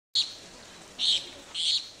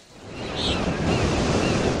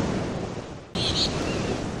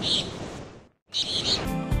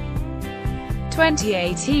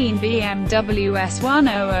2018 BMW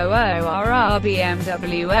S1000RR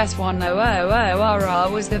BMW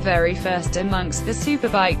S1000RR was the very first amongst the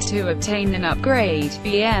Superbike to obtain an upgrade.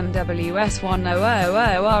 BMW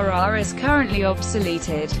S1000RR is currently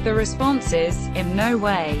obsoleted. The response is, in no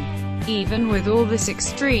way. Even with all this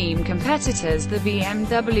extreme competitors, the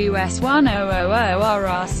BMW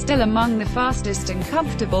S1000RR is still among the fastest and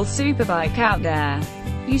comfortable superbike out there.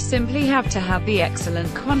 You simply have to have the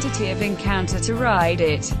excellent quantity of encounter to ride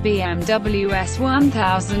it. BMW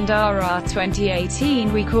S1000RR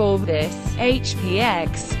 2018. We call this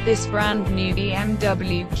HPX. This brand new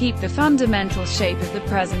BMW keep the fundamental shape of the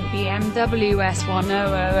present BMW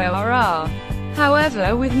S1000RR.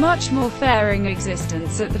 However, with much more fairing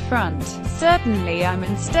existence at the front. Certainly I'm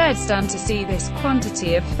instead stunned to see this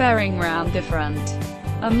quantity of fairing round the front.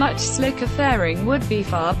 A much slicker fairing would be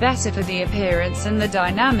far better for the appearance and the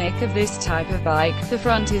dynamic of this type of bike. The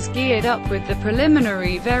front is geared up with the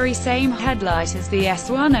preliminary very same headlight as the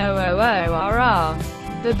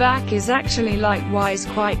S1000RR. The back is actually likewise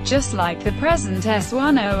quite just like the present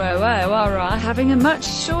S1000RR, having a much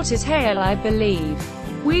shorter tail, I believe.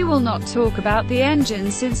 We will not talk about the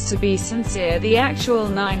engine since, to be sincere, the actual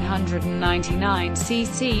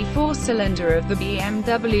 999cc four-cylinder of the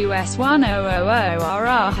BMW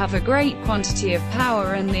S1000RR have a great quantity of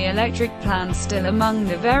power, and the electric plan still among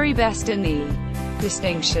the very best in the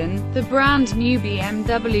distinction. The brand new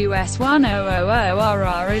BMW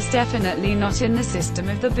S1000RR is definitely not in the system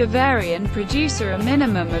of the Bavarian producer, a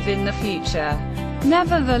minimum of in the future.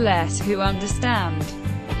 Nevertheless, who understand